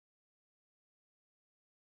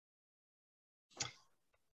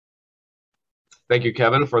Thank you,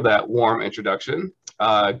 Kevin, for that warm introduction.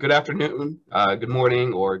 Good afternoon, good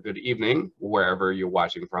morning, or good evening, wherever you're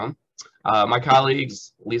watching from. My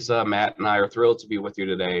colleagues, Lisa, Matt, and I are thrilled to be with you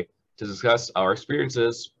today to discuss our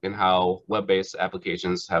experiences and how web-based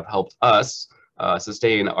applications have helped us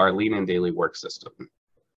sustain our lean and daily work system.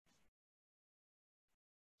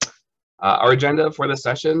 Our agenda for this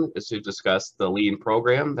session is to discuss the lean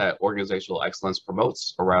program that organizational excellence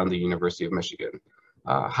promotes around the University of Michigan.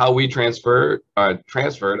 How we transferred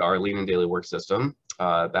our lean and daily work system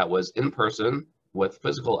that was in person with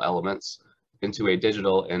physical elements into a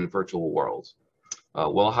digital and virtual world.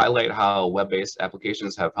 We'll highlight how web-based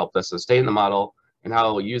applications have helped us sustain the model and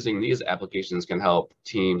how using these applications can help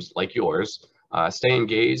teams like yours stay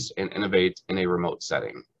engaged and innovate in a remote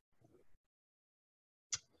setting.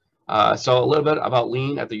 So a little bit about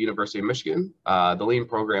Lean at the University of Michigan. The Lean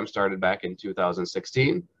program started back in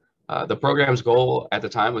 2016. The program's goal at the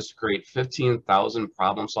time was to create 15,000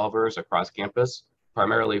 problem solvers across campus,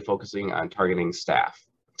 primarily focusing on targeting staff.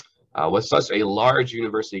 With such a large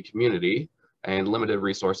university community and limited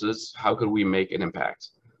resources, how could we make an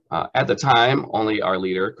impact? At the time, only our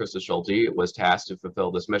leader, Krista Schulte, was tasked to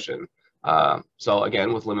fulfill this mission. So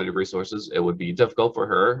again, with limited resources, it would be difficult for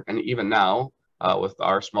her, and even now, with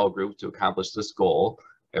our small group, to accomplish this goal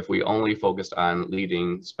if we only focused on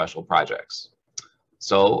leading special projects.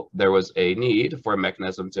 So there was a need for a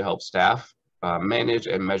mechanism to help staff manage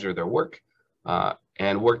and measure their work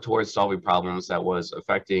and work towards solving problems that was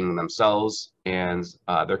affecting themselves and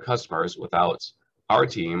their customers without our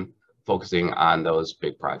team focusing on those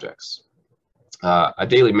big projects. A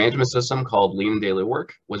daily management system called Lean Daily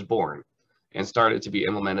Work was born and started to be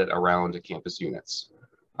implemented around campus units.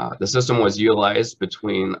 The system was utilized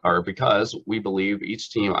because we believe each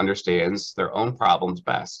team understands their own problems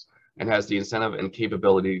best and has the incentive and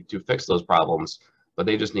capability to fix those problems, but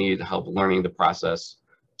they just need help learning the process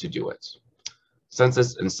to do it. Since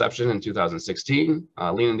its inception in 2016,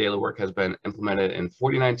 Lean and Daily Work has been implemented in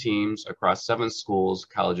 49 teams across 7 schools,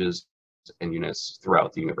 colleges, and units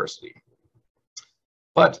throughout the university.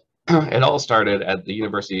 But it all started at the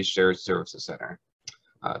university's Shared Services Center.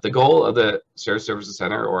 The goal of the Shared Services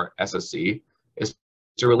Center, or SSC, is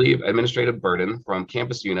to relieve administrative burden from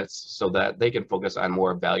campus units so that they can focus on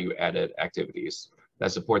more value-added activities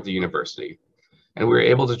that support the university. And we're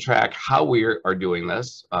able to track how we are doing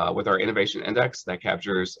this with our innovation index that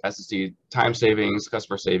captures SSC time savings,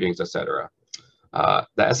 customer savings, etc. The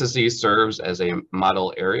SSC serves as a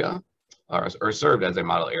model area, or served as a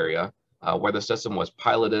model area, where the system was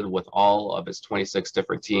piloted with all of its 26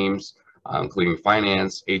 different teams, including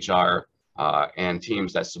finance, HR, and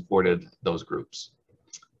teams that supported those groups.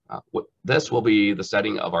 This will be the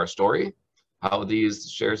setting of our story, how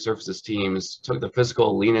these shared services teams took the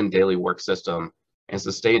physical Lean and Daily Work system and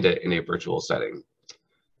sustained it in a virtual setting.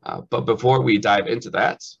 But before we dive into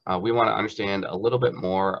that, we want to understand a little bit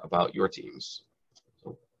more about your teams.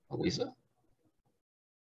 So, Lisa?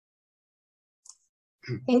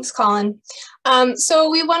 Thanks, Colin. So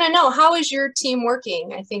we want to know, how is your team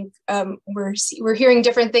working? I think we're hearing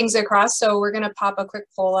different things across, so we're going to pop a quick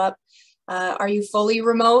poll up. Are you fully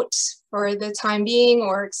remote for the time being,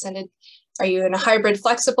 or extended? Are you in a hybrid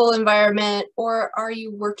flexible environment, or are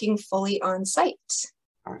you working fully on site?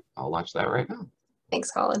 All right, I'll launch that right now. Thanks,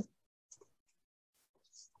 Colin.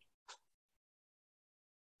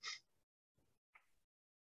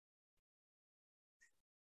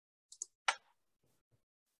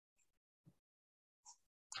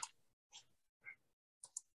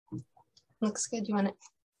 Looks good. Do you want to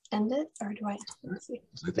end it, or do I? Let's see.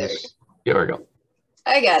 Here we go.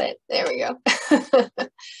 I got it. There we go.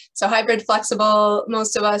 So hybrid flexible,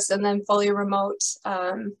 most of us, and then fully remote,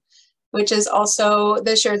 which is also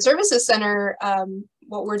the Shared Services Center.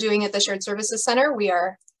 What we're doing at the Shared Services Center, we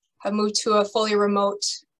have moved to a fully remote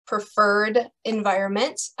preferred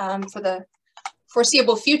environment for the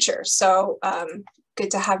foreseeable future. So good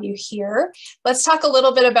to have you here. Let's talk a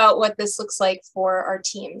little bit about what this looks like for our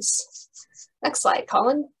teams. Next slide,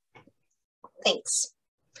 Colin. Thanks.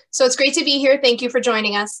 So it's great to be here. Thank you for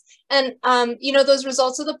joining us. And, you know, those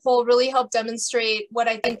results of the poll really help demonstrate what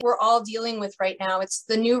I think we're all dealing with right now. It's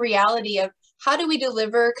the new reality of how do we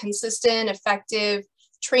deliver consistent, effective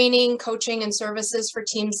training, coaching, and services for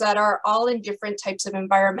teams that are all in different types of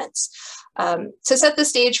environments. To set the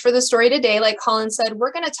stage for the story today, like Colin said,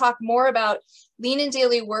 we're going to talk more about Lean and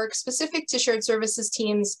Daily Work specific to shared services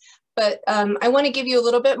teams, but I want to give you a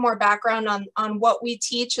little bit more background on what we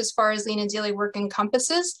teach as far as lean and daily work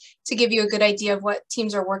encompasses to give you a good idea of what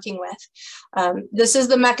teams are working with. This is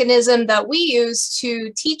the mechanism that we use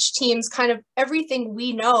to teach teams kind of everything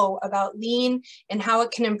we know about lean and how it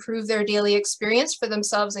can improve their daily experience for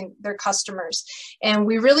themselves and their customers. And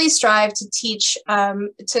we really strive to teach,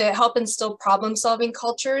 to help instill problem-solving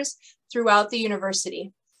cultures throughout the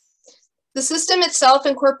university. The system itself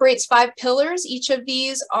incorporates 5 pillars. Each of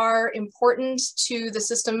these are important to the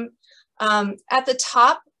system. At the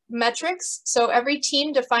top, metrics. So every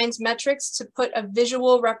team defines metrics to put a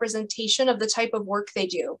visual representation of the type of work they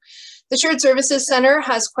do. The Shared Services Center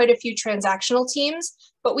has quite a few transactional teams,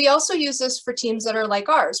 but we also use this for teams that are like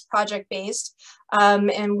ours, project-based.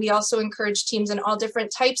 And we also encourage teams in all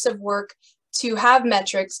different types of work to have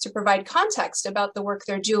metrics to provide context about the work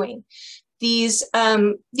they're doing. These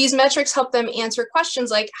metrics help them answer questions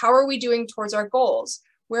like, how are we doing towards our goals?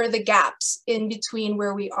 Where are the gaps in between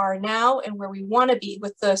where we are now and where we want to be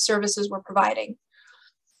with the services we're providing?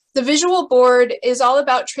 The visual board is all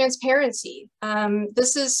about transparency.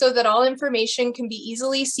 This is so that all information can be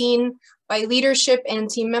easily seen by leadership and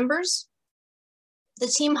team members. The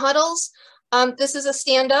team huddles, this is a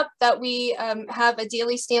stand-up that we have a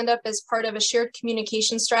daily stand-up as part of a shared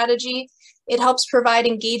communication strategy. It helps provide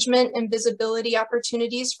engagement and visibility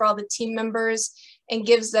opportunities for all the team members and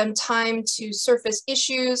gives them time to surface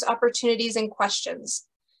issues, opportunities, and questions.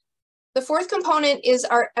 The fourth component is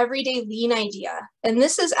our everyday lean idea. And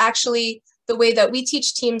this is actually the way that we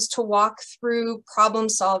teach teams to walk through problem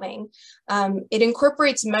solving. It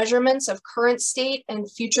incorporates measurements of current state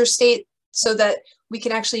and future state so that we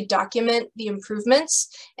can actually document the improvements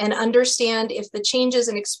and understand if the changes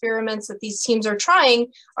and experiments that these teams are trying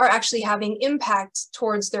are actually having impact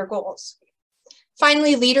towards their goals.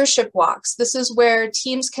 Finally, leadership walks. This is where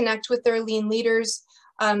teams connect with their lean leaders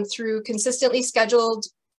through consistently scheduled,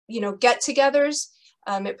 get-togethers.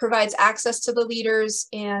 It provides access to the leaders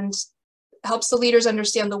and helps the leaders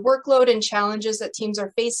understand the workload and challenges that teams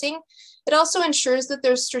are facing. It also ensures that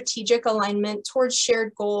there's strategic alignment towards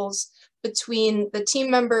shared goals between the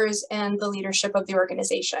team members and the leadership of the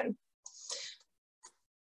organization.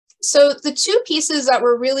 So the 2 pieces that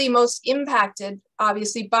were really most impacted,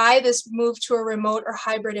 obviously, by this move to a remote or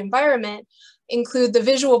hybrid environment include the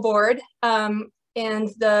visual board and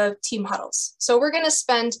the team huddles. So we're going to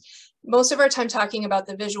spend most of our time talking about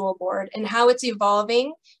the visual board and how it's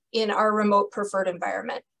evolving in our remote preferred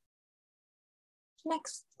environment.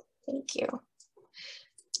 Next, thank you.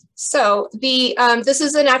 So this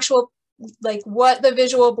is an actual what the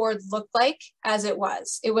visual board looked like as it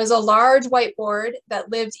was. It was a large whiteboard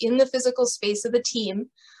that lived in the physical space of the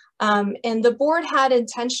team. And the board had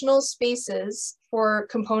intentional spaces for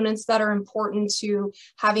components that are important to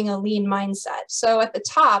having a lean mindset. So at the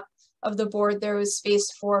top of the board, there was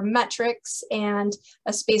space for metrics and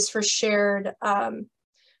a space for shared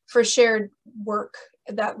work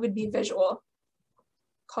that would be visual.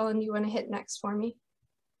 Colin, you want to hit next for me?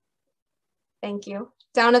 Thank you.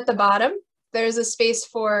 Down at the bottom, there's a space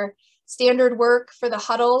for standard work for the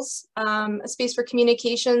huddles, a space for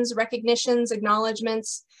communications, recognitions,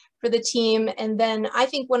 acknowledgements for the team. And then I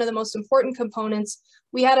think one of the most important components,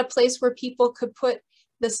 we had a place where people could put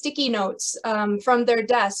the sticky notes from their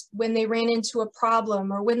desk when they ran into a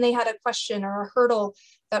problem or when they had a question or a hurdle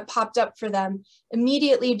that popped up for them,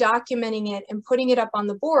 immediately documenting it and putting it up on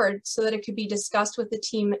the board so that it could be discussed with the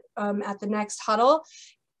team at the next huddle.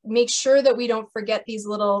 Make sure that we don't forget these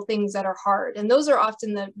little things that are hard. And those are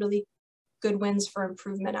often the really good wins for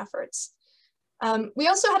improvement efforts. We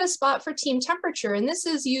also had a spot for team temperature, and this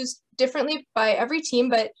is used differently by every team,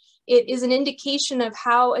 but it is an indication of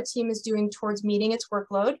how a team is doing towards meeting its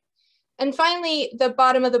workload. And finally, the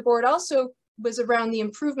bottom of the board also was around the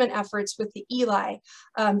improvement efforts with the ELI,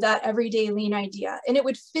 that everyday lean idea. And it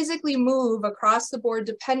would physically move across the board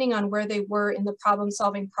depending on where they were in the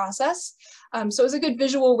problem-solving process. So it was a good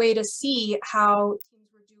visual way to see how teams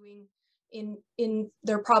were doing in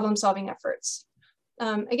their problem-solving efforts.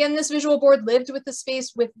 Again, this visual board lived with the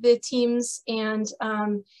space with the teams, and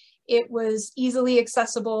it was easily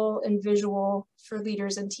accessible and visual for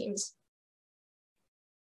leaders and teams.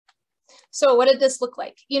 So what did this look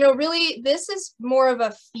like? Really, this is more of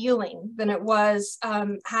a feeling than it was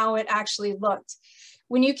how it actually looked.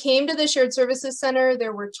 When you came to the Shared Services Center,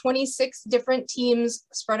 there were 26 different teams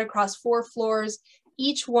spread across 4 floors.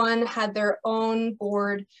 Each one had their own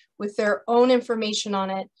board with their own information on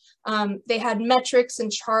it. They had metrics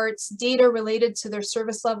and charts, data related to their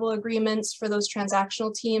service level agreements for those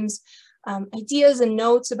transactional teams, ideas and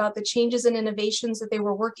notes about the changes and innovations that they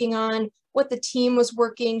were working on, what the team was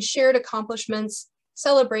working, shared accomplishments,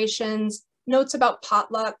 celebrations, notes about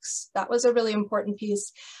potlucks. That was a really important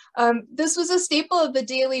piece. This was a staple of the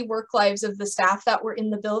daily work lives of the staff that were in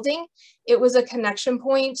the building. It was a connection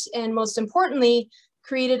point, and most importantly,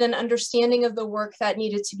 created an understanding of the work that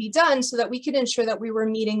needed to be done so that we could ensure that we were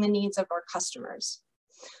meeting the needs of our customers.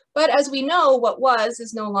 But as we know, what was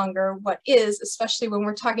is no longer what is, especially when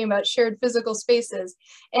we're talking about shared physical spaces,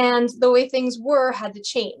 and the way things were had to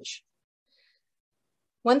change.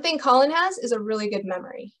 One thing Colin has is a really good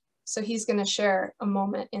memory. So he's going to share a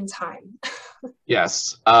moment in time.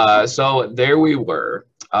 Yes. So there we were.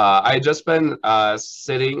 I had just been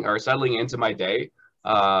sitting or settling into my day.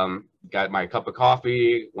 Got my cup of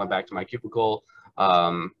coffee, went back to my cubicle,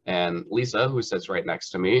 and Lisa, who sits right next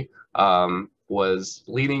to me, was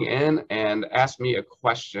leaning in and asked me a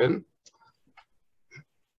question.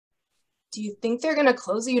 Do you think they're going to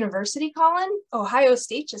close the university, Colin? Ohio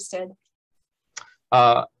State just did.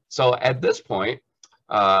 So at this point,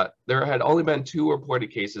 there had only been 2 reported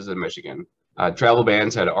cases in Michigan. Travel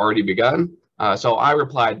bans had already begun. So I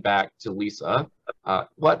replied back to Lisa,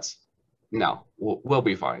 what? No, we'll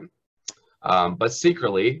be fine. But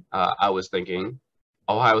secretly, I was thinking,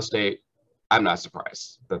 Ohio State, I'm not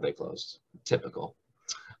surprised that they closed. Typical.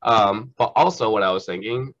 But also what I was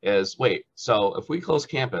thinking is, wait, so if we close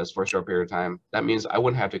campus for a short period of time, that means I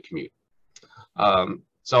wouldn't have to commute.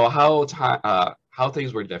 So how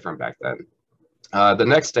things were different back then. The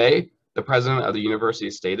next day, the president of the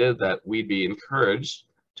university stated that we'd be encouraged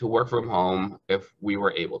to work from home if we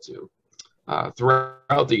were able to.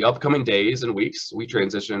 Throughout the upcoming days and weeks, we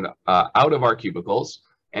transitioned out of our cubicles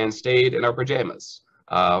and stayed in our pajamas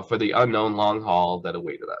for the unknown long haul that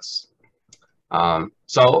awaited us.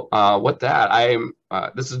 So with that,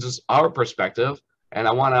 this is just our perspective, and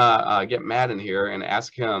I want to get Matt in here and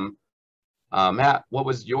ask him, Matt, what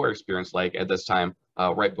was your experience like at this time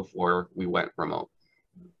right before we went remote?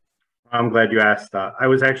 I'm glad you asked. I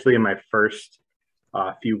was actually in my first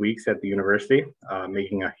few weeks at the university,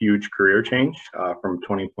 making a huge career change from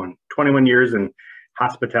 21 years in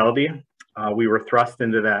hospitality. We were thrust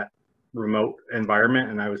into that remote environment,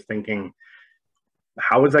 and I was thinking,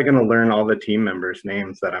 how was I going to learn all the team members'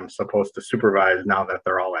 names that I'm supposed to supervise now that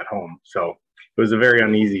they're all at home? So it was a very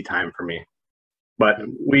uneasy time for me, but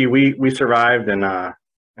we survived, and I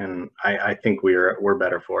think we're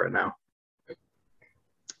better for it now.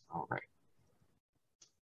 All right.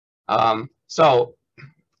 So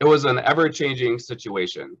it was an ever-changing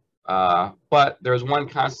situation, but there's one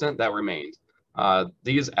constant that remained.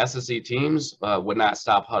 These SSE teams would not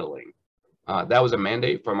stop huddling. That was a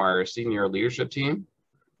mandate from our senior leadership team.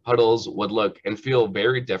 Huddles would look and feel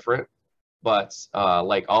very different, but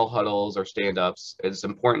like all huddles or stand-ups, it's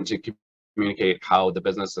important to communicate how the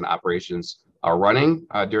business and operations are running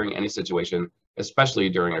during any situation, especially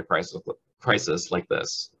during a crisis like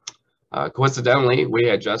this. Coincidentally, we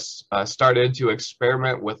had just started to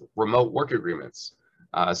experiment with remote work agreements.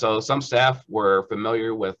 So some staff were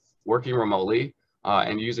familiar with working remotely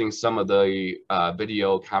and using some of the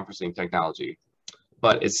video conferencing technology.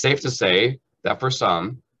 But it's safe to say that for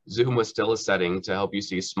some, Zoom was still a setting to help you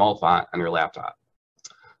see small font on your laptop.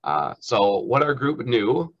 So what our group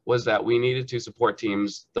knew was that we needed to support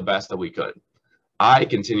teams the best that we could. I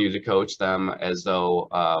continued to coach them as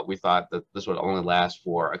though we thought that this would only last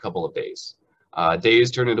for a couple of days.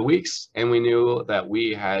 Days turned into weeks, and we knew that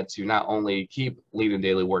we had to not only keep lean and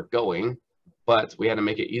daily work going, but we had to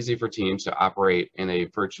make it easy for teams to operate in a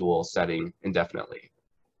virtual setting indefinitely.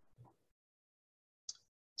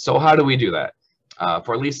 So how do we do that?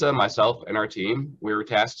 For Lisa, myself, and our team, we were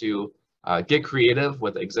tasked to get creative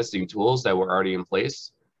with existing tools that were already in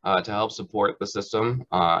place to help support the system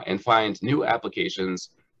and find new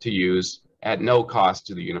applications to use at no cost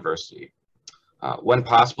to the university. When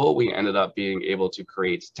possible, we ended up being able to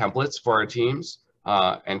create templates for our teams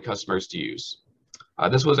and customers to use.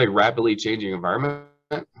 This was a rapidly changing environment,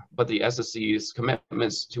 but the SSC's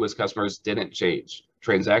commitments to its customers didn't change.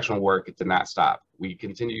 Transactional work did not stop. We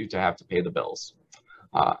continue to have to pay the bills.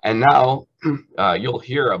 And now you'll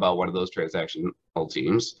hear about one of those transactional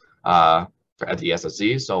teams at the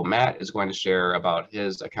SSC. So Matt is going to share about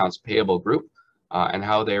his accounts payable group and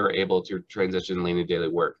how they were able to transition lean and daily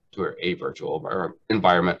work to a virtual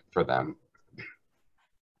environment for them.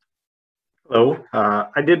 Hello,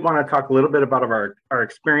 I did want to talk a little bit about our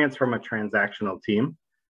experience from a transactional team.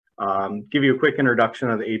 Give you a quick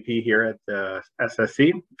introduction of the AP here at the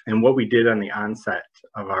SSC and what we did on the onset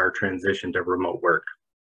of our transition to remote work.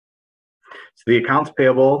 So the accounts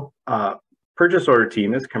payable purchase order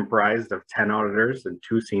team is comprised of 10 auditors and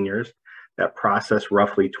 2 seniors that process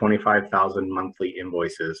roughly 25,000 monthly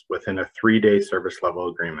invoices within a 3-day service level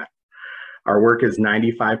agreement. Our work is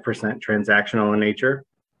 95% transactional in nature.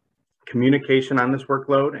 Communication on this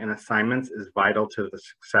workload and assignments is vital to the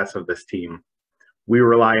success of this team. We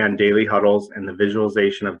rely on daily huddles and the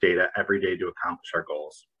visualization of data every day to accomplish our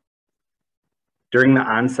goals. During the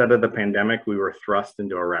onset of the pandemic, we were thrust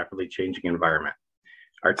into a rapidly changing environment.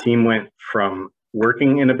 Our team went from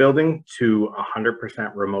working in a building to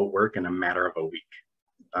 100% remote work in a matter of a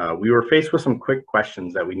week. We were faced with some quick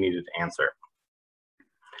questions that we needed to answer.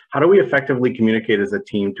 How do we effectively communicate as a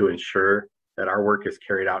team to ensure that our work is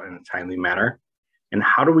carried out in a timely manner? And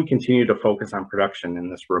how do we continue to focus on production in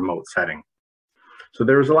this remote setting? So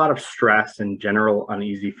there was a lot of stress and general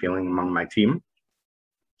uneasy feeling among my team.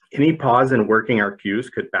 Any pause in working our queues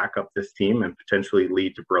could back up this team and potentially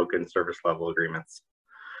lead to broken service level agreements.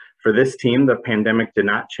 For this team, the pandemic did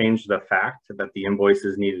not change the fact that the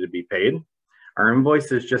invoices needed to be paid. Our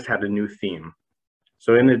invoices just had a new theme.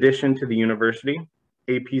 So in addition to the university,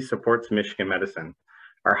 AP supports Michigan medicine.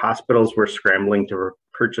 Our hospitals were scrambling to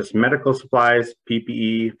purchase medical supplies,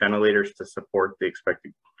 PPE, ventilators to support the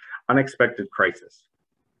unexpected crisis.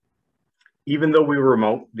 Even though we were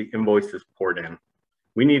remote, the invoices poured in.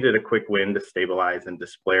 We needed a quick win to stabilize and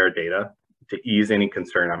display our data to ease any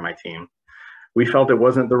concern on my team. We felt it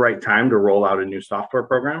wasn't the right time to roll out a new software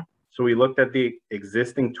program, so we looked at the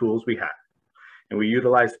existing tools we had, and we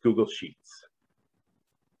utilized Google Sheets.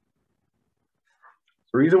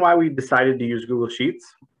 The reason why we decided to use Google Sheets,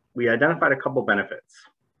 we identified a couple benefits.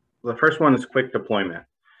 The first one is quick deployment.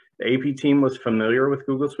 The AP team was familiar with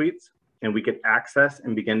Google Suites, and we could access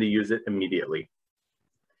and begin to use it immediately.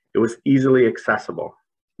 It was easily accessible.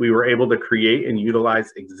 We were able to create and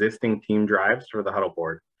utilize existing team drives for the huddle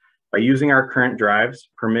board. By using our current drives,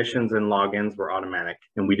 permissions and logins were automatic,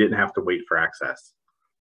 and we didn't have to wait for access.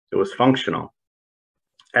 It was functional.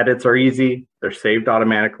 Edits are easy, they're saved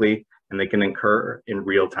automatically, and they can occur in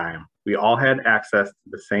real time. We all had access to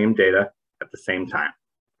the same data at the same time.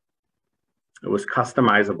 It was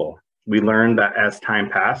customizable. We learned that as time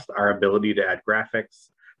passed, our ability to add graphics,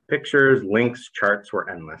 pictures, links, charts were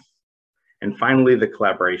endless. And finally, the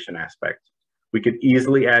collaboration aspect. We could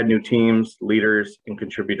easily add new teams, leaders, and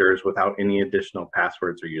contributors without any additional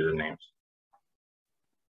passwords or usernames.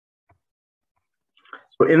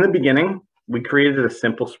 So in the beginning, we created a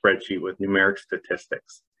simple spreadsheet with numeric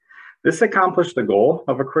statistics. This accomplished the goal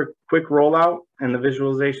of a quick rollout and the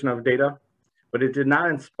visualization of data, but it did not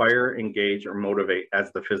inspire, engage, or motivate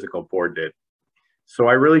as the physical board did. So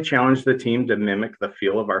I really challenged the team to mimic the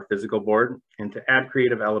feel of our physical board and to add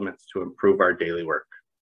creative elements to improve our daily work.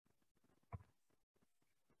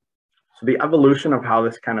 So the evolution of how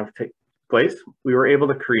this kind of takes place, we were able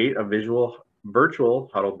to create a virtual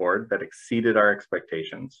huddle board that exceeded our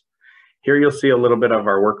expectations. Here you'll see a little bit of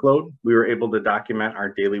our workload. We were able to document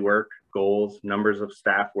our daily work, goals, numbers of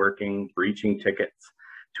staff working, breaching tickets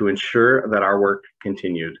to ensure that our work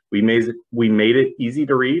continued. We made it easy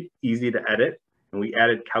to read, easy to edit, and we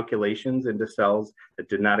added calculations into cells that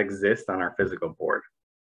did not exist on our physical board.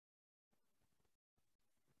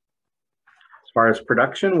 As far as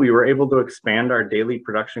production, we were able to expand our daily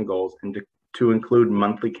production goals and to include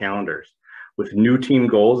monthly calendars with new team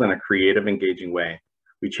goals in a creative, engaging way.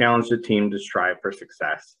 We challenged the team to strive for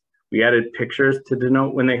success. We added pictures to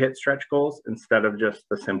denote when they hit stretch goals instead of just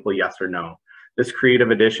the simple yes or no. This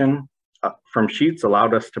creative addition from Sheets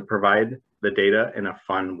allowed us to provide the data in a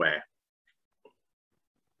fun way.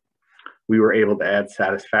 We were able to add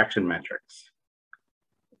satisfaction metrics.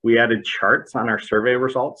 We added charts on our survey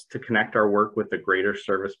results to connect our work with the greater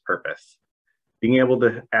service purpose. Being able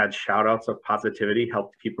to add shout outs of positivity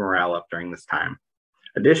helped keep morale up during this time.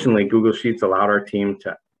 Additionally, Google Sheets allowed our team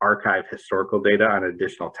to archive historical data on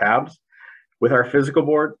additional tabs. With our physical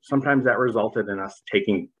board, sometimes that resulted in us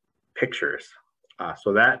taking pictures.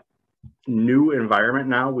 So that new environment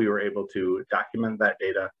now, we were able to document that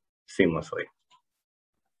data seamlessly.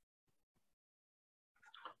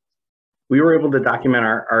 We were able to document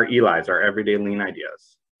our ELIs, our everyday lean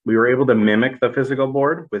ideas. We were able to mimic the physical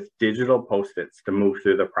board with digital Post-its to move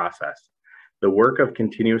through the process. The work of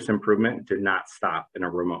continuous improvement did not stop in a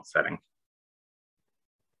remote setting.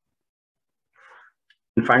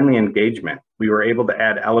 And finally, engagement. We were able to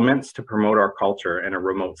add elements to promote our culture in a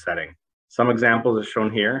remote setting. Some examples are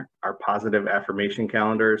shown here are positive affirmation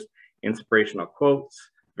calendars, inspirational quotes,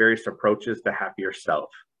 various approaches to happier self.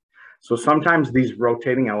 So sometimes these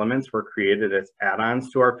rotating elements were created as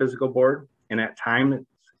add-ons to our physical board, and at times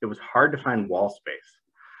it was hard to find wall space.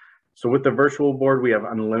 So with the virtual board, we have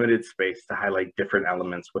unlimited space to highlight different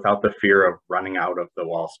elements without the fear of running out of the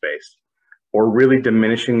wall space or really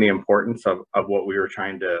diminishing the importance of what we were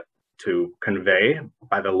trying to convey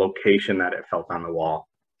by the location that it felt on the wall.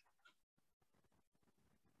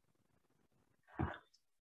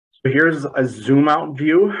 So here's a zoom out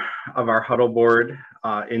view of our huddle board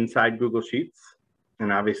inside Google Sheets.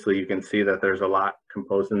 And obviously you can see that there's a lot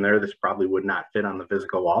composed in there. This probably would not fit on the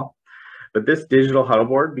physical wall. But this digital huddle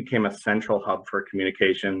board became a central hub for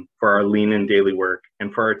communication, for our lean and daily work,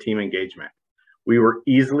 and for our team engagement. We were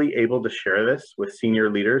easily able to share this with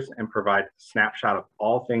senior leaders and provide a snapshot of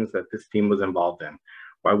all things that this team was involved in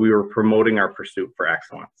while we were promoting our pursuit for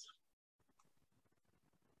excellence.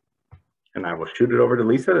 And I will shoot it over to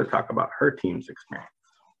Lisa to talk about her team's experience.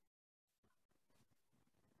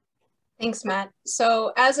 Thanks, Matt.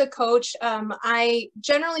 So as a coach, I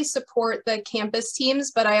generally support the campus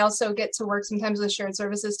teams, but I also get to work sometimes with shared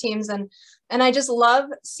services teams. And I just love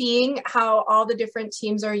seeing how all the different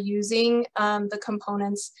teams are using the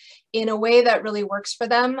components in a way that really works for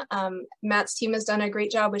them. Matt's team has done a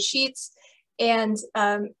great job with Sheets, and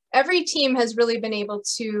every team has really been able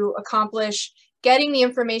to accomplish getting the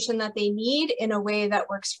information that they need in a way that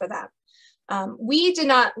works for them. We did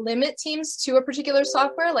not limit teams to a particular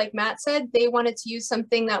software. Like Matt said, they wanted to use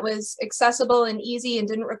something that was accessible and easy and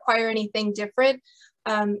didn't require anything different.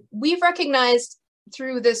 We've recognized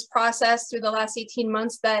through this process, through the last 18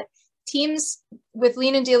 months, that teams with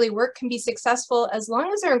lean and daily work can be successful as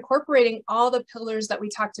long as they're incorporating all the pillars that we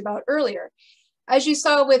talked about earlier. As you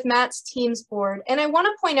saw with Matt's Teams board, and I want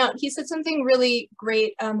to point out, he said something really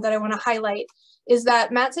great that I want to highlight, is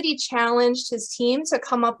that Matt said he challenged his team to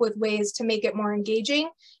come up with ways to make it more engaging.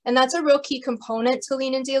 And that's a real key component to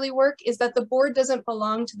lean and daily work, is that the board doesn't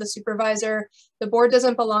belong to the supervisor. The board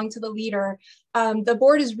doesn't belong to the leader. The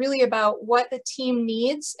board is really about what the team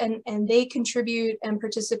needs, and they contribute and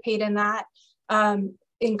participate in that,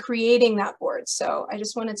 in creating that board. So I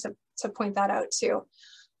just wanted to point that out too.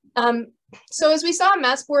 So as we saw on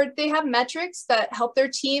Matt's board, they have metrics that help their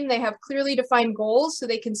team. They have clearly defined goals so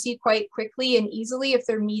they can see quite quickly and easily if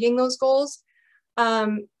they're meeting those goals.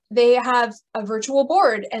 They have a virtual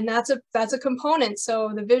board, and that's a component.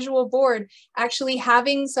 So the visual board, actually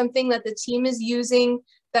having something that the team is using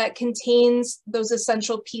that contains those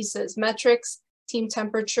essential pieces: metrics, team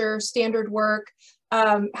temperature, standard work,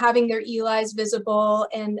 having their ELIs visible,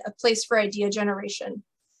 and a place for idea generation.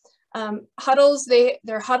 Huddles,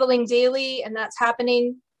 they're huddling daily, and that's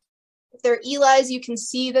happening. Their ELIs, you can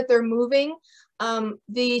see that they're moving.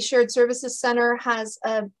 The Shared Services Center has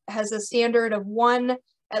a standard of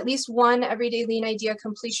at least one everyday lean idea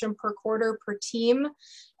completion per quarter per team.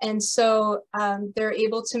 And so they're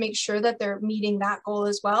able to make sure that they're meeting that goal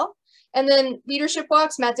as well. And then leadership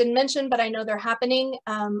walks, Matt didn't mention, but I know they're happening.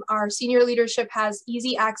 Our senior leadership has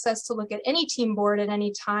easy access to look at any team board at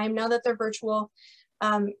any time now that they're virtual,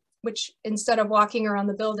 which instead of walking around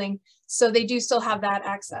the building. So they do still have that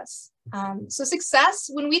access. So success,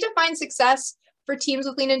 when we define success for teams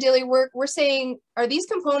with lean and daily work, we're saying, are these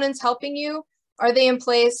components helping you? Are they in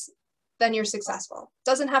place? Then you're successful.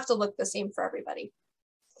 Doesn't have to look the same for everybody.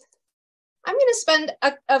 I'm going to spend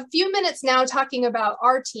a few minutes now talking about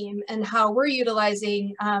our team and how we're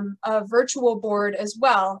utilizing a virtual board as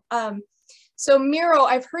well. So Miro,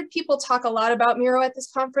 I've heard people talk a lot about Miro at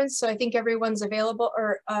this conference, so I think everyone's available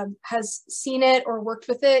or has seen it or worked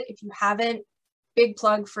with it. If you haven't, big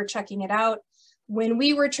plug for checking it out. When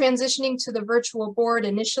we were transitioning to the virtual board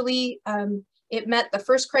initially, it met the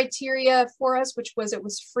first criteria for us, which was it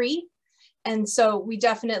was free. And so we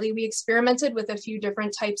experimented with a few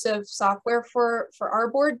different types of software for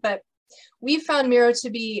our board, but we found Miro to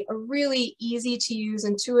be a really easy to use,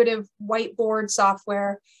 intuitive whiteboard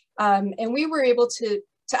software. And we were able to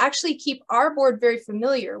actually keep our board very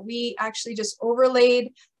familiar. We actually just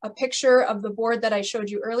overlaid a picture of the board that I showed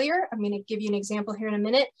you earlier. I'm going to give you an example here in a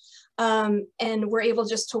minute. And we're able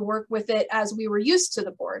just to work with it as we were used to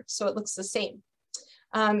the board, so it looks the same.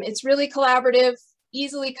 It's really collaborative,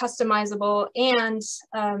 easily customizable, and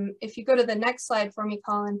if you go to the next slide for me,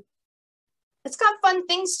 Colin, it's got fun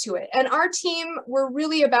things to it. And our team, we're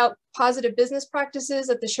really about positive business practices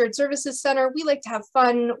at the Shared Services Center. We like to have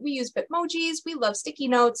fun. We use Bitmojis. We love sticky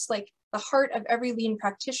notes. Like, the heart of every lean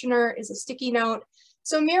practitioner is a sticky note.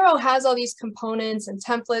 So Miro has all these components and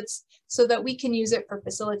templates so that we can use it for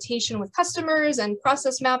facilitation with customers and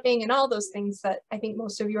process mapping and all those things that I think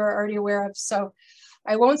most of you are already aware of. So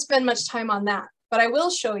I won't spend much time on that, but I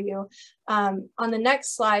will show you on the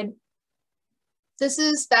next slide. This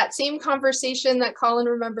is that same conversation that Colin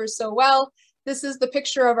remembers so well. This is the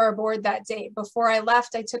picture of our board that day. Before I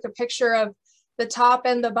left, I took a picture of the top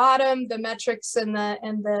and the bottom, the metrics and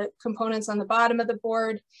the components on the bottom of the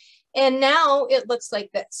board. And now it looks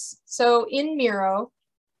like this. So in Miro,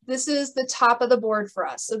 this is the top of the board for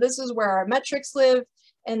us. So this is where our metrics live,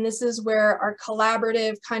 and this is where our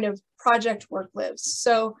collaborative kind of project work lives.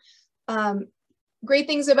 So Great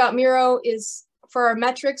things about Miro is for our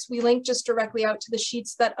metrics, we link just directly out to the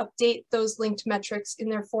sheets that update those linked metrics in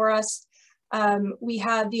there for us. We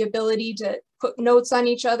have the ability to put notes on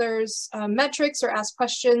each other's metrics or ask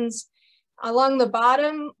questions. Along the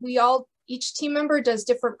bottom, each team member does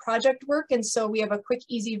different project work. And so we have a quick,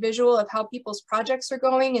 easy visual of how people's projects are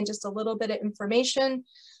going and just a little bit of information.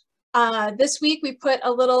 This week, we put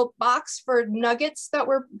a little box for nuggets that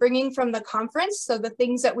we're bringing from the conference. So the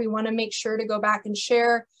things that we want to make sure to go back and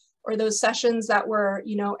share, or those sessions that were,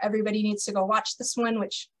 everybody needs to go watch this one,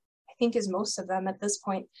 which I think is most of them at this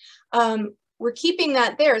point. We're keeping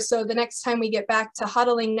that there. So the next time we get back to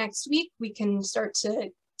huddling next week, we can start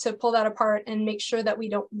to pull that apart and make sure that we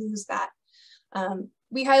don't lose that.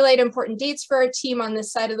 We highlight important dates for our team on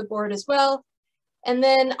this side of the board as well. And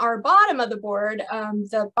then our bottom of the board,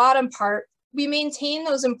 the bottom part, we maintain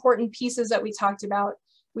those important pieces that we talked about.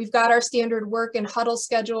 We've got our standard work and huddle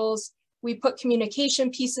schedules. We put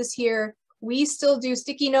communication pieces here. We still do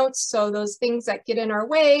sticky notes, so those things that get in our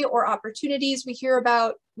way or opportunities we hear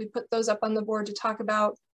about, we put those up on the board to talk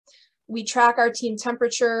about. We track our team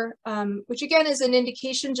temperature, which again is an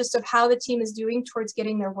indication just of how the team is doing towards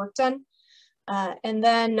getting their work done. And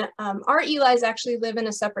then our ELIs actually live in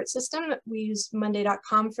a separate system. We use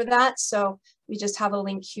monday.com for that. So we just have a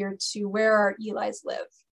link here to where our ELIs live.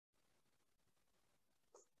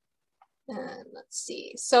 And let's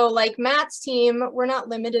see. So like Matt's team, we're not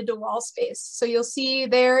limited to wall space. So you'll see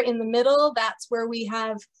there in the middle, that's where we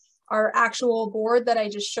have our actual board that I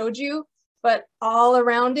just showed you. But all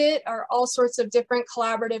around it are all sorts of different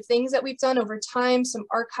collaborative things that we've done over time. Some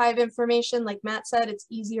archive information, like Matt said, it's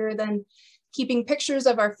easier than keeping pictures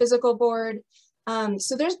of our physical board.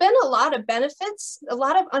 So there's been a lot of benefits, a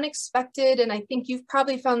lot of unexpected, and I think you've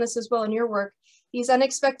probably found this as well in your work, these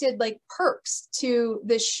unexpected perks to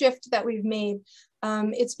this shift that we've made.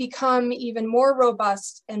 It's become even more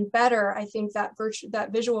robust and better, I think,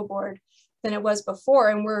 that visual board than it was before.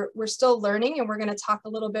 And we're still learning, and we're going to talk a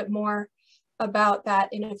little bit more about that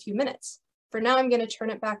in a few minutes. For now, I'm going to turn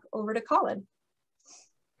it back over to Colin.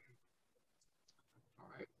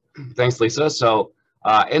 Thanks, Lisa. So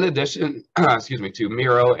in addition, to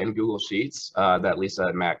Miro and Google Sheets that Lisa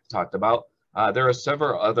and Matt talked about, there are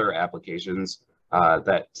several other applications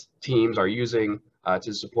that teams are using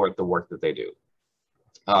to support the work that they do.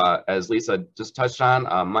 As Lisa just touched on,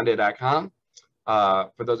 monday.com.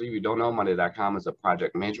 For those of you who don't know, monday.com is a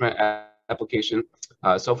project management application.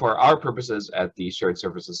 So for our purposes at the Shared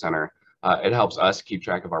Services Center, it helps us keep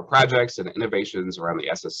track of our projects and innovations around the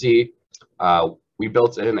SSC. We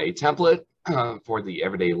built in a template for the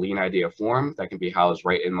everyday lean idea form that can be housed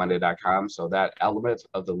right in monday.com. So that element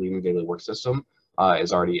of the lean daily work system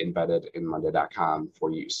is already embedded in monday.com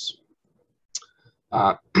for use.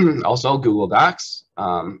 Also Google Docs.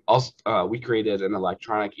 We created an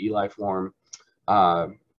electronic ELI form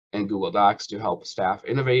in Google Docs to help staff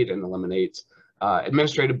innovate and eliminate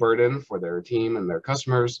administrative burden for their team and their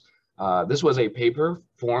customers. This was a paper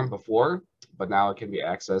form before, but now it can be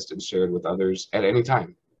accessed and shared with others at any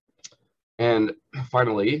time. And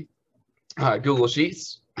finally, Google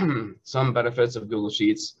Sheets. Some benefits of Google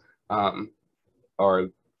Sheets Google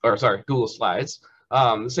Slides.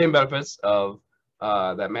 The same benefits of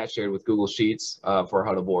that Matt shared with Google Sheets for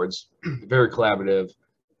huddle boards. Very collaborative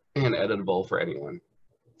and editable for anyone.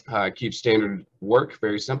 Keeps standard work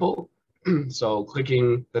very simple. So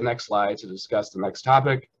clicking the next slide to discuss the next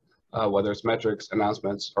topic, whether it's metrics,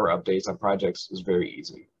 announcements, or updates on projects, is very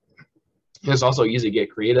easy. It's also easy to get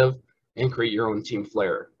creative and create your own team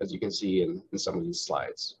flair, as you can see in some of these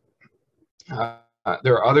slides.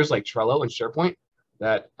 There are others like Trello and SharePoint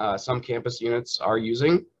that some campus units are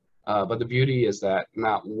using, but the beauty is that it's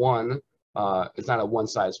not a one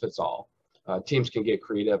size fits all. Teams can get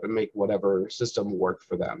creative and make whatever system work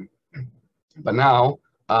for them. But now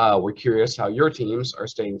we're curious how your teams are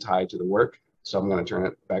staying tied to the work. So I'm going to turn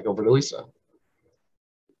it back over to Lisa.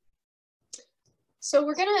 So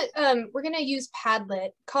we're gonna use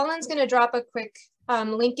Padlet. Colin's gonna drop a quick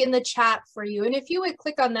link in the chat for you, and if you would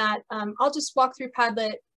click on that, I'll just walk through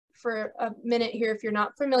Padlet for a minute here if you're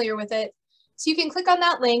not familiar with it. So you can click on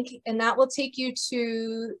that link, and that will take you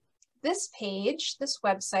to this page, this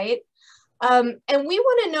website. And we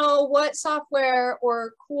want to know what software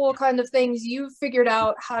or cool kind of things you've figured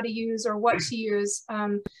out how to use or what to use.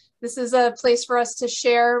 This is a place for us to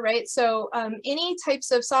share, right? So any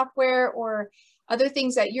types of software or other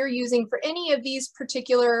things that you're using for any of these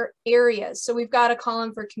particular areas. So we've got a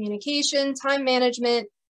column for communication, time management,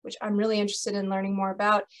 which I'm really interested in learning more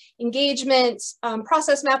about, engagement,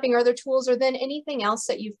 process mapping, or other tools, or then anything else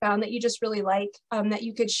that you've found that you just really like that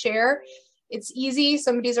you could share. It's easy.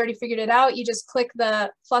 Somebody's already figured it out. You just click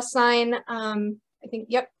the plus sign, I think,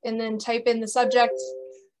 yep, and then type in the subject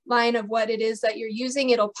line of what it is that you're using.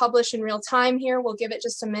 It'll publish in real time here. We'll give it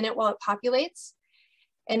just a minute while it populates.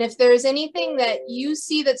 And if there's anything that you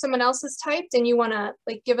see that someone else has typed and you want to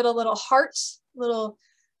like give it a little heart, little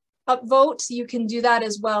upvote, you can do that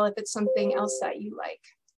as well if it's something else that you like.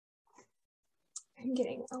 I'm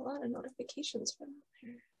getting a lot of notifications from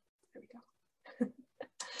there. There we go.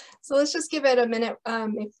 So let's just give it a minute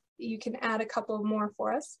if you can add a couple more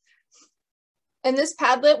for us. And this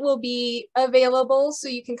Padlet will be available so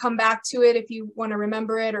you can come back to it if you want to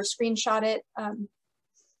remember it or screenshot it.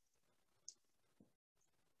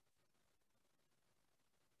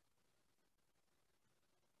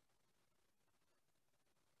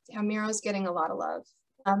 Yeah, Miro's getting a lot of love.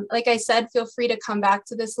 Like I said, feel free to come back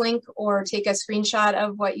to this link or take a screenshot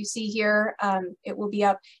of what you see here. It will be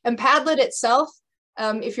up. And Padlet itself,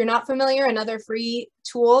 if you're not familiar, another free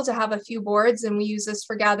tool to have a few boards, and we use this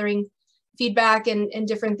for gathering feedback and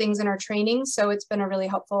different things in our training. So it's been a really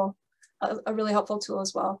helpful tool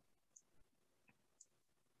as well.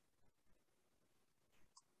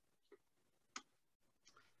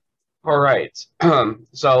 All right.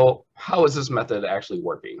 So how is this method actually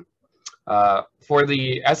working? For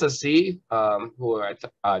the SSC, who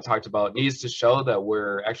I talked about, needs to show that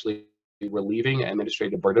we're actually relieving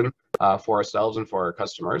administrative burden for ourselves and for our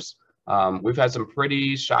customers. We've had some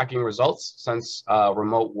pretty shocking results since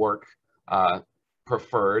remote work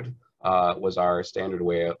preferred was our standard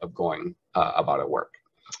way of going about our work.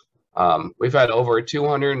 We've had over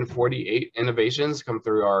 248 innovations come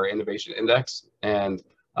through our innovation index, and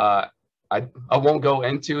I won't go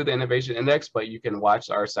into the innovation index, but you can watch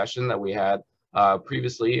our session that we had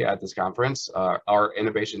previously at this conference, our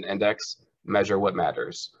innovation index, Measure What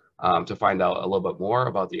Matters, to find out a little bit more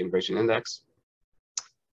about the innovation index.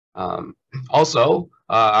 Also,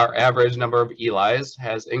 our average number of ELIs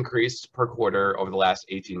has increased per quarter over the last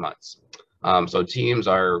 18 months. So teams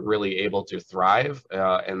are really able to thrive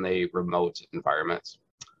in the remote environments.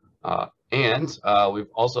 And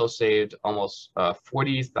we've also saved almost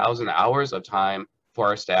 40,000 hours of time for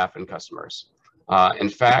our staff and customers. In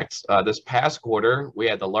fact, this past quarter, we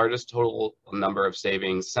had the largest total number of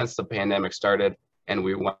savings since the pandemic started, and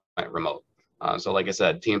we went remote. So like I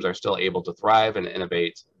said, teams are still able to thrive and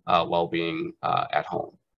innovate while being at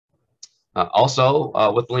home. Also,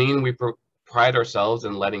 with Lean, we pride ourselves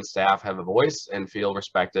in letting staff have a voice and feel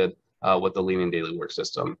respected with the Lean and Daily Work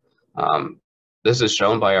system. This is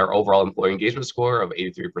shown by our overall employee engagement score of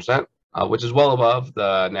 83%, which is well above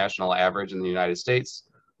the national average in the United States.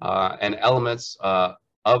 And elements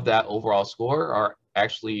of that overall score are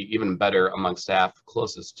actually even better among staff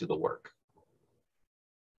closest to the work.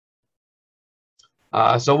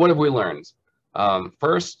 So what have we learned?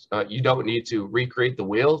 First, you don't need to recreate the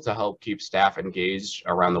wheel to help keep staff engaged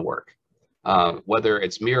around the work. Whether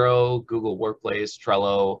it's Miro, Google Workplace,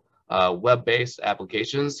 Trello, web-based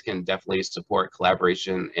applications can definitely support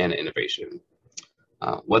collaboration and innovation.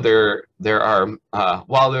 While there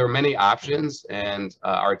are many options and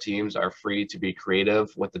our teams are free to be creative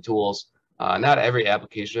with the tools, not every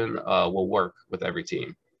application will work with every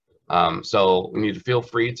team. So we need to feel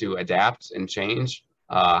free to adapt and change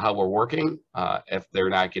how we're working if they're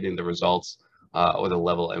not getting the results or the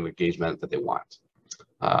level of engagement that they want.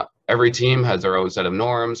 Every team has their own set of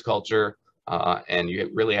norms, culture, and you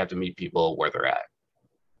really have to meet people where they're at.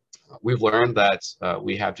 We've learned that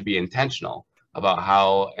we have to be intentional about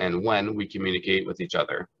how and when we communicate with each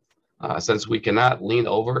other. Since we cannot lean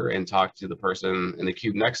over and talk to the person in the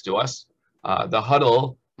cube next to us, the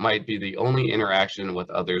huddle might be the only interaction with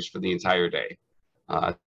others for the entire day.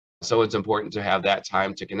 So it's important to have that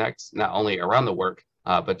time to connect, not only around the work,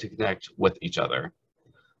 but to connect with each other.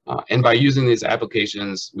 And by using these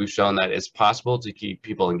applications, we've shown that it's possible to keep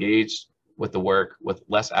people engaged with the work with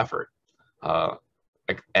less effort.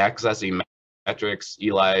 Accessing metrics,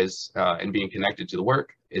 ELIs, and being connected to the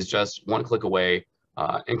work is just one click away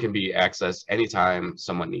and can be accessed anytime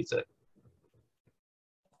someone needs it.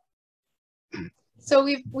 So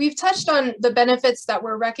we've touched on the benefits that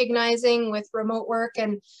we're recognizing with remote work,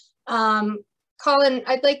 and Colin,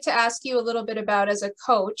 I'd like to ask you a little bit about, as a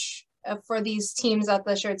coach for these teams at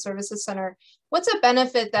the Shared Services Center, what's a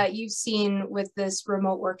benefit that you've seen with this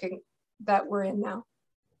remote working that we're in now?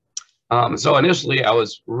 So initially, I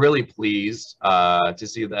was really pleased to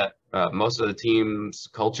see that most of the team's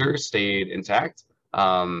culture stayed intact.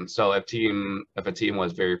 So if a team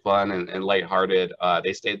was very fun and lighthearted,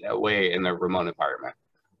 they stayed that way in their remote environment.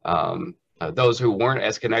 Those who weren't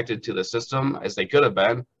as connected to the system as they could have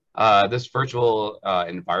been, this virtual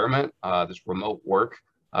environment, this remote work,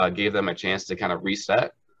 gave them a chance to kind of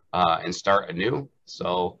reset and start anew.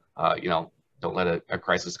 So, don't let a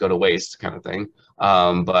crisis go to waste kind of thing.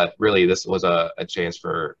 But really, this was a chance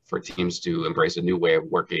for teams to embrace a new way of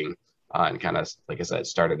working and kind of, like I said,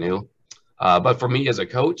 start anew. But for me as a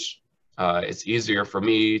coach, it's easier for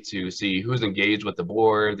me to see who's engaged with the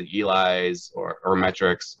board, the ELIs or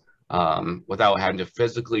metrics without having to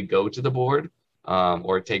physically go to the board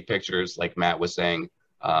or take pictures like Matt was saying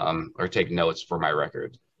or take notes for my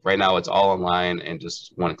record. Right now, it's all online and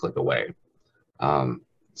just one click away.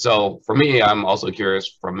 So for me, I'm also curious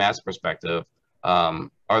from Matt's perspective,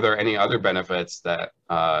 are there any other benefits that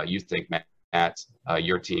you think, Matt,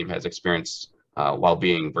 your team has experienced while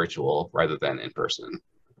being virtual rather than in person?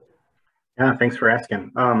 Yeah, thanks for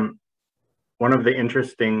asking. One of the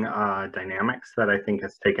interesting dynamics that I think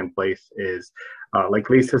has taken place is, like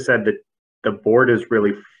Lisa said, that the board is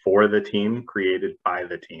really for the team, created by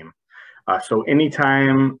the team. So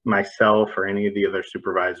anytime myself or any of the other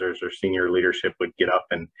supervisors or senior leadership would get up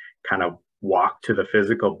and kind of walk to the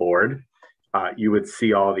physical board, you would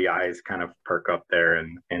see all the eyes kind of perk up there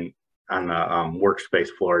and on the workspace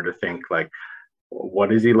floor to think like,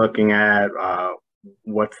 what is he looking at?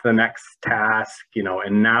 What's the next task?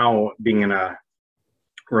 And now being in a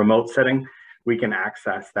remote setting, we can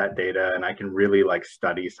access that data and I can really like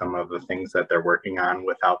study some of the things that they're working on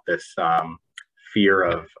without this fear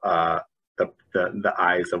of the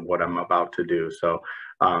eyes of what I'm about to do. So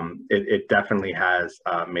it definitely has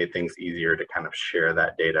made things easier to kind of share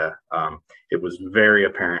that data. It was very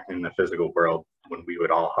apparent in the physical world when we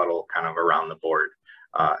would all huddle kind of around the board.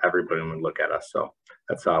 Everybody would look at us. So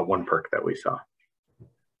that's one perk that we saw.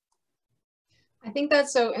 I think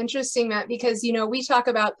that's so interesting, Matt, because, we talk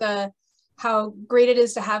about how great it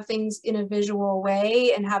is to have things in a visual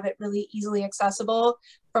way and have it really easily accessible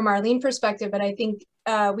from our lean perspective. But I think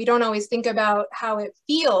we don't always think about how it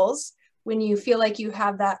feels when you feel like you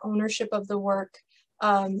have that ownership of the work.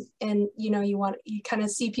 And, you kind of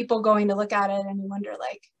see people going to look at it and you wonder,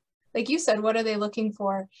 like you said, what are they looking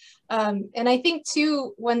for? And I think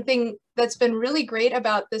too, one thing that's been really great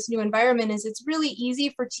about this new environment is it's really easy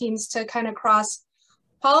for teams to kind of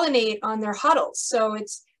cross-pollinate on their huddles. So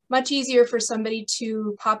it's much easier for somebody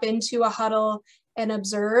to pop into a huddle and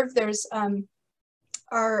observe. There's one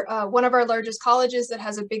of our largest colleges that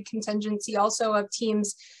has a big contingency also of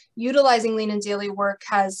teams utilizing lean and daily work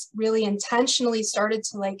has really intentionally started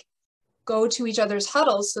to go to each other's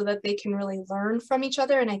huddles so that they can really learn from each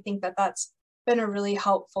other. And I think that that's been a really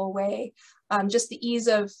helpful way. Just the ease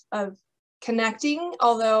of connecting,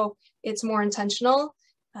 although it's more intentional.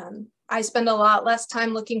 I spend a lot less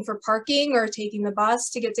time looking for parking or taking the bus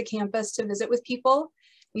to get to campus to visit with people.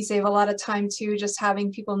 We save a lot of time too, just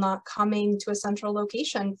having people not coming to a central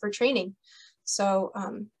location for training. So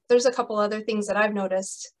there's a couple other things that I've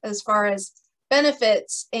noticed as far as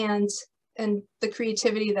benefits and the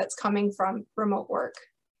creativity that's coming from remote work.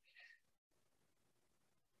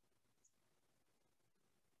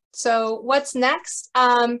 So what's next?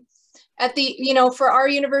 For our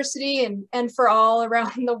university and for all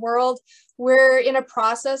around the world, we're in a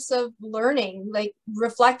process of learning,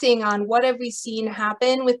 reflecting on what have we seen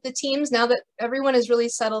happen with the teams now that everyone is really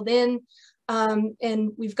settled in,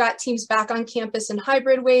 and we've got teams back on campus in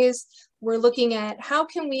hybrid ways. We're looking at how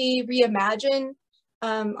can we reimagine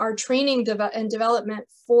our training and development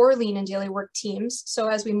for lean and daily work teams. So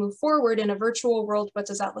as we move forward in a virtual world, what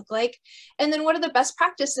does that look like? And then what are the best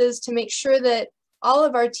practices to make sure that all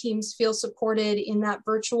of our teams feel supported in that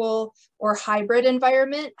virtual or hybrid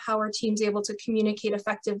environment? How are teams able to communicate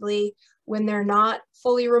effectively when they're not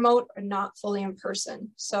fully remote or not fully in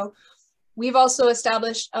person? So we've also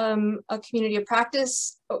established a community of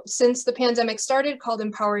practice since the pandemic started called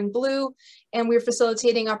Empowering Blue, and we're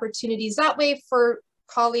facilitating opportunities that way for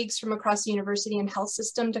colleagues from across the university and health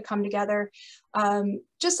system to come together,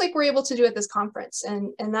 just like we're able to do at this conference.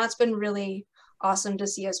 And that's been really awesome to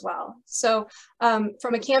see as well. So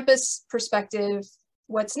from a campus perspective,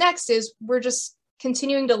 what's next is we're just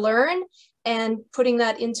continuing to learn and putting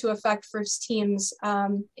that into effect for teams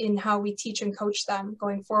in how we teach and coach them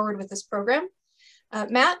going forward with this program.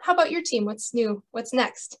 Matt, how about your team? What's new? What's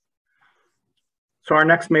next? So our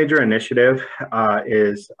next major initiative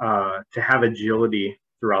is to have agility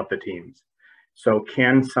throughout the teams. So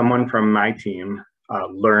can someone from my team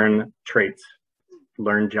learn traits,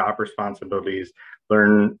 learn job responsibilities,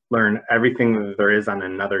 learn everything that there is on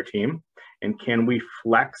another team? And can we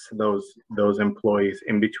flex those employees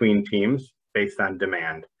in between teams based on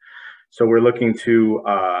demand? So we're looking to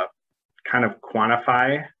kind of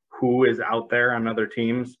quantify who is out there on other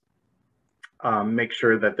teams, make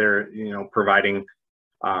sure that they're providing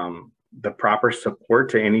the proper support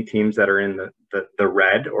to any teams that are in the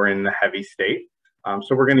red or in the heavy state.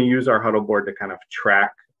 So we're going to use our huddle board to kind of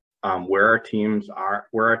track where our teams are,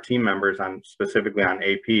 where our team members specifically on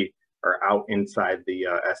AP are out inside the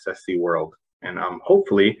SSC world. And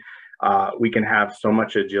hopefully we can have so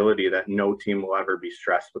much agility that no team will ever be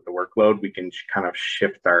stressed with the workload. We can kind of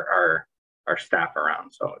shift our staff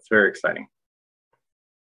around. So it's very exciting.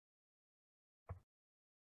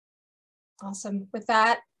 Awesome. With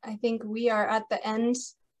that, I think we are at the end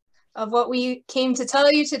of what we came to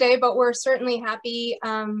tell you today, but we're certainly happy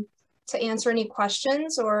to answer any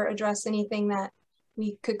questions or address anything that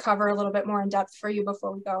we could cover a little bit more in depth for you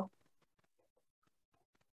before we go.